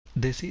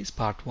This is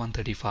part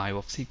 135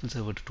 of SQL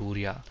Server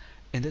tutorial.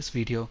 In this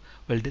video,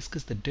 we'll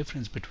discuss the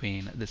difference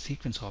between the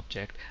sequence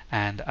object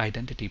and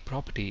identity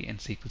property in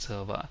SQL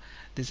Server.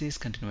 This is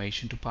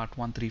continuation to part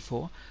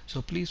 134,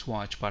 so please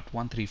watch part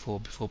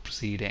 134 before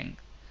proceeding.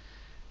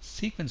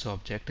 Sequence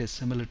object is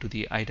similar to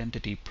the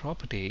identity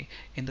property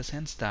in the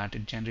sense that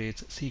it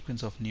generates a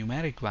sequence of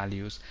numeric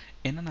values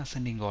in an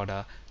ascending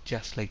order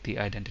just like the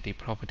identity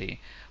property.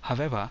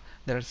 However,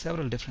 there are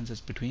several differences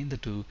between the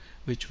two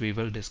which we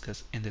will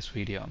discuss in this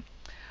video.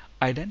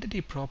 Identity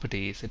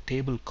property is a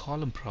table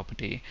column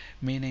property,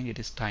 meaning it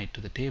is tied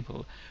to the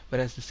table,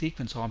 whereas the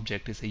sequence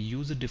object is a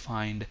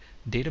user-defined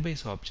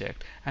database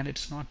object and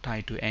it's not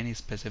tied to any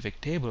specific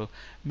table,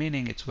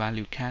 meaning its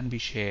value can be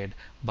shared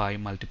by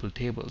multiple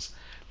tables.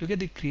 Look at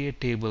the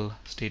create table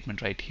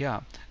statement right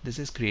here. This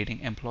is creating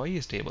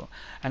employees table,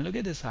 and look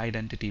at this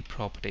identity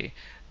property.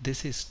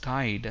 This is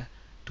tied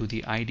to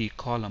the ID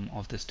column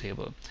of this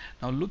table.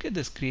 Now look at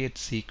this create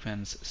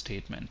sequence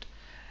statement.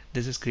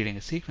 This is creating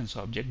a sequence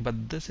object,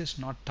 but this is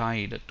not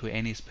tied to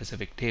any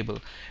specific table,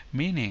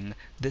 meaning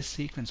this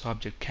sequence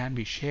object can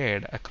be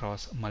shared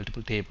across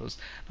multiple tables.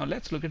 Now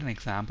let's look at an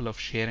example of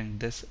sharing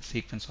this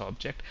sequence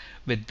object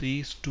with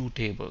these two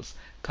tables,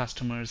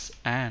 customers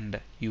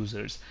and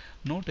users.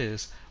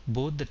 Notice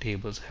both the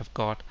tables have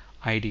got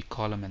ID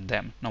column in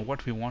them. Now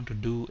what we want to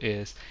do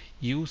is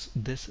use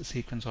this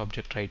sequence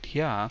object right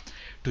here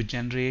to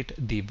generate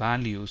the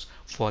values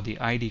for the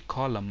ID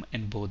column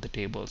in both the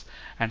tables,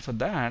 and for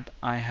that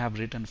I have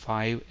written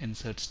 5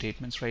 insert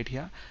statements right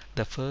here.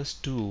 The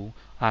first 2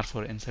 are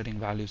for inserting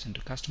values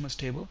into customers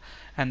table,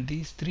 and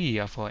these 3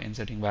 are for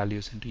inserting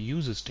values into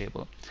users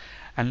table.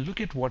 And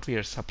look at what we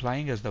are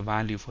supplying as the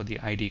value for the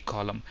ID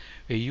column.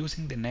 We're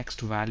using the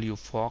next value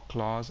for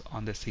clause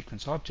on the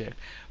sequence object,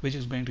 which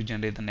is going to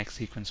generate the next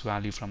sequence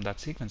value from that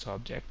sequence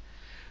object.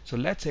 So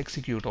let's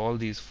execute all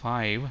these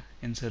 5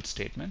 insert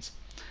statements,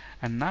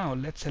 and now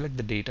let's select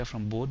the data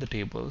from both the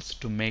tables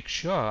to make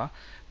sure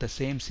the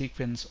same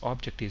sequence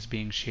object is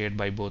being shared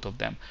by both of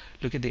them.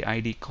 Look at the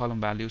ID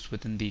column values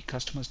within the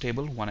customers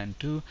table 1 and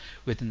 2,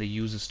 within the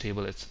users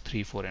table it's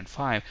 3, 4 and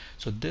 5.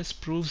 So this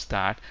proves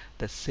that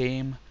the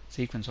same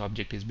sequence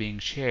object is being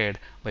shared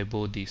by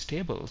both these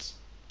tables.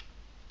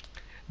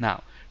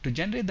 Now, to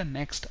generate the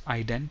next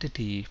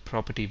identity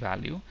property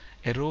value,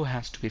 a row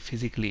has to be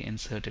physically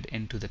inserted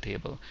into the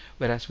table,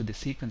 whereas with the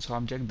sequence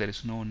object there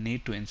is no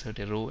need to insert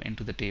a row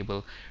into the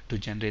table to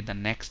generate the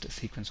next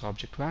sequence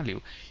object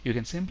value. You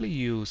can simply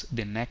use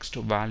the next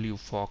value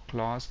for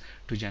clause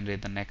to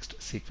generate the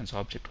next sequence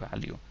object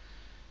value.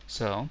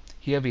 So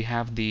here we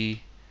have the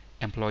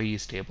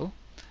employees table,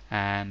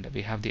 and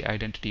we have the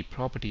identity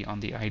property on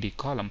the ID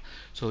column.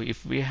 So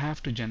if we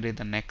have to generate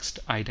the next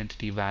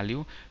identity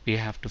value, we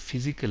have to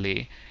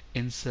physically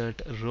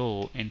insert a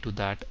row into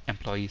that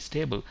employees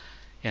table.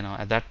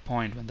 At that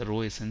point when the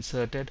row is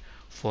inserted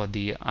for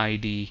the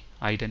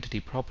identity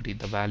property,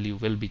 the value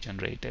will be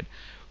generated.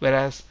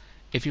 Whereas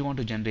if you want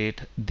to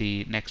generate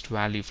the next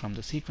value from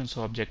the sequence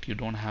object, you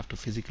don't have to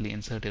physically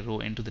insert a row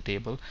into the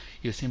table.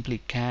 You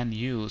simply can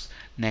use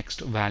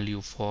next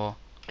value for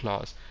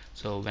clause.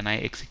 So when I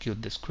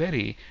execute this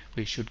query,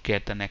 we should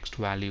get the next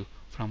value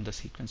from the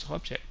sequence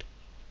object.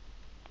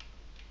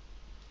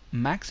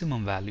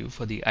 Maximum value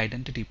for the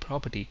identity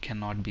property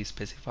cannot be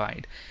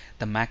specified.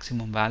 The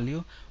maximum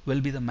value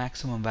will be the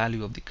maximum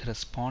value of the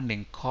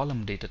corresponding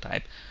column data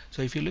type.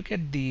 So if you look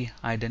at the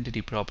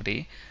identity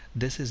property,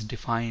 this is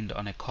defined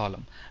on a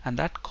column, and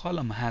that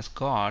column has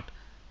got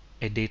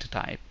a data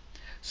type.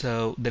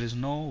 So there is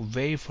no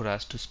way for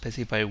us to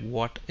specify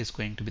what is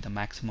going to be the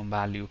maximum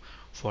value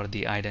for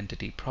the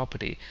identity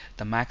property.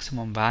 The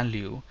maximum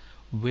value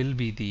will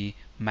be the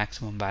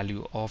maximum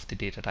value of the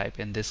data type.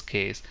 In this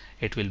case,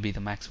 it will be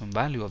the maximum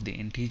value of the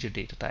integer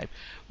data type.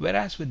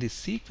 Whereas with the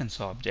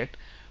sequence object,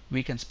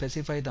 we can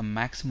specify the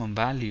maximum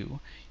value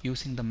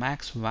using the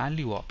max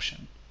value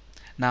option.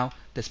 Now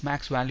this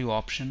max value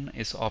option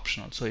is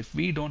optional, so if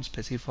we don't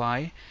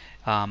specify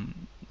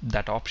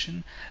that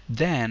option,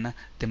 then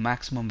the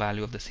maximum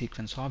value of the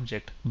sequence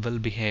object will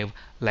behave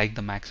like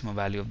the maximum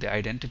value of the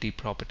identity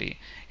property,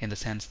 in the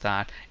sense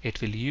that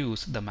it will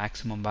use the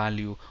maximum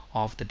value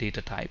of the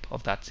data type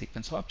of that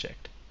sequence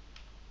object.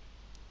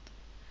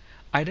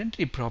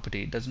 Identity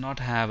property does not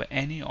have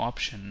any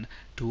option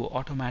to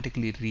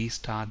automatically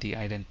restart the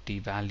identity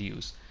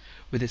values.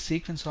 With a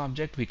sequence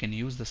object, we can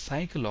use the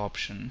cycle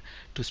option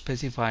to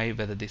specify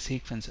whether the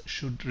sequence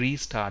should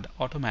restart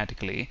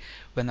automatically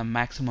when the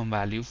maximum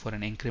value for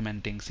an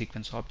incrementing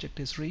sequence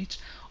object is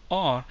reached,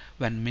 or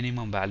when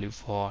minimum value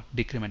for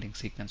decrementing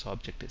sequence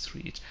object is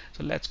reached.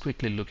 So let's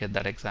quickly look at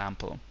that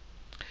example.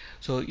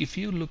 So if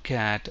you look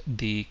at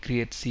the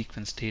create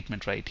sequence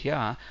statement right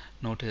here,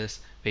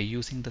 notice we're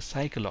using the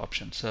cycle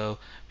option. So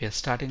we are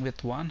starting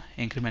with 1,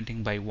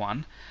 incrementing by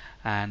 1,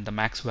 and the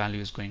max value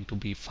is going to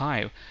be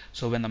 5.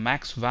 So when the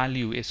max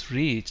value is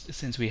reached,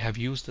 since we have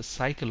used the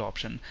cycle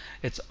option,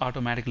 it's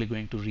automatically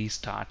going to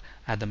restart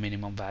at the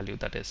minimum value,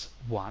 that is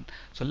 1.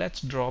 So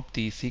let's drop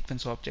the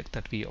sequence object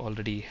that we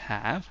already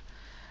have,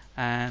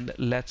 and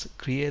let's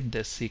create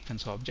this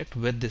sequence object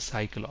with this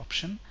cycle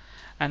option,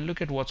 and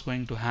look at what's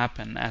going to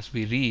happen as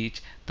we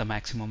reach the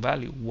maximum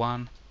value.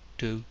 1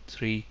 2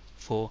 3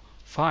 4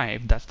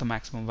 5, that's the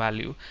maximum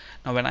value.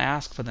 Now when I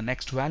ask for the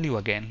next value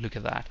again, look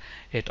at that,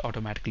 it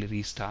automatically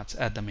restarts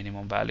at the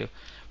minimum value.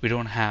 We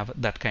don't have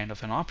that kind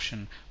of an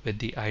option with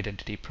the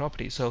identity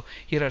property. So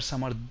here are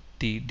some of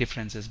the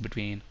differences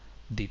between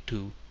the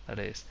two, that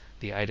is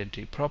the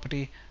identity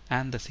property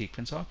and the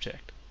sequence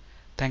object.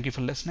 Thank you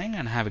for listening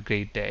and have a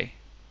great day.